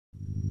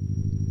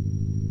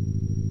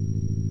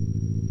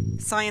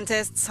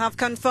Scientists have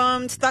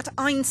confirmed that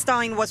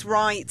Einstein was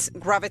right.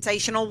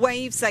 Gravitational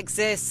waves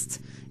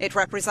exist. It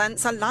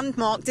represents a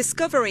landmark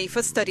discovery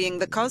for studying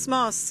the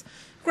cosmos.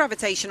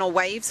 Gravitational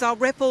waves are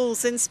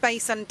ripples in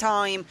space and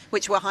time,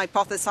 which were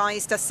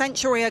hypothesized a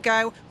century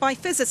ago by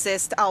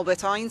physicist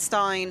Albert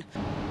Einstein.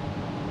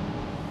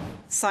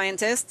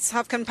 Scientists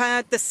have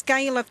compared the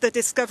scale of the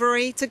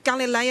discovery to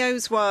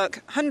Galileo's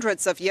work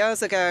hundreds of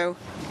years ago.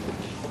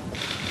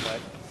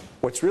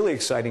 What's really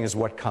exciting is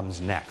what comes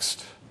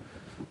next.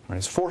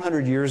 It's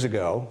 400 years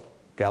ago,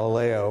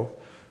 Galileo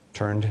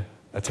turned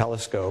a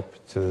telescope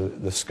to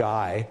the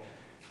sky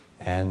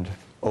and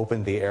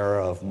opened the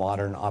era of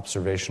modern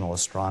observational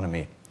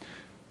astronomy.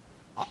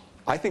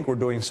 I think we're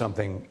doing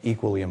something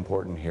equally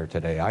important here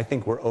today. I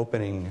think we're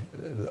opening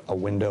a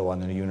window on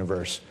the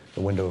universe,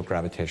 the window of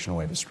gravitational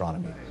wave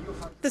astronomy.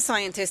 The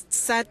scientists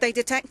said they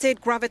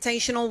detected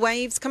gravitational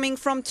waves coming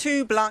from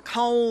two black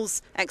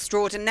holes,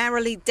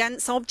 extraordinarily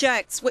dense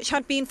objects which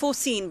had been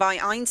foreseen by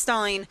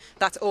Einstein,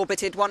 that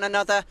orbited one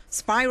another,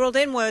 spiraled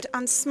inward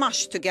and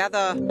smashed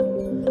together.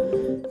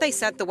 They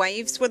said the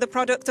waves were the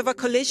product of a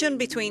collision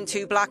between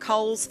two black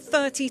holes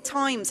 30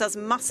 times as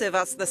massive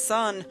as the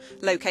Sun,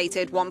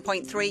 located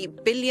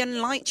 1.3 billion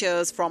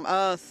light-years from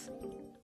Earth.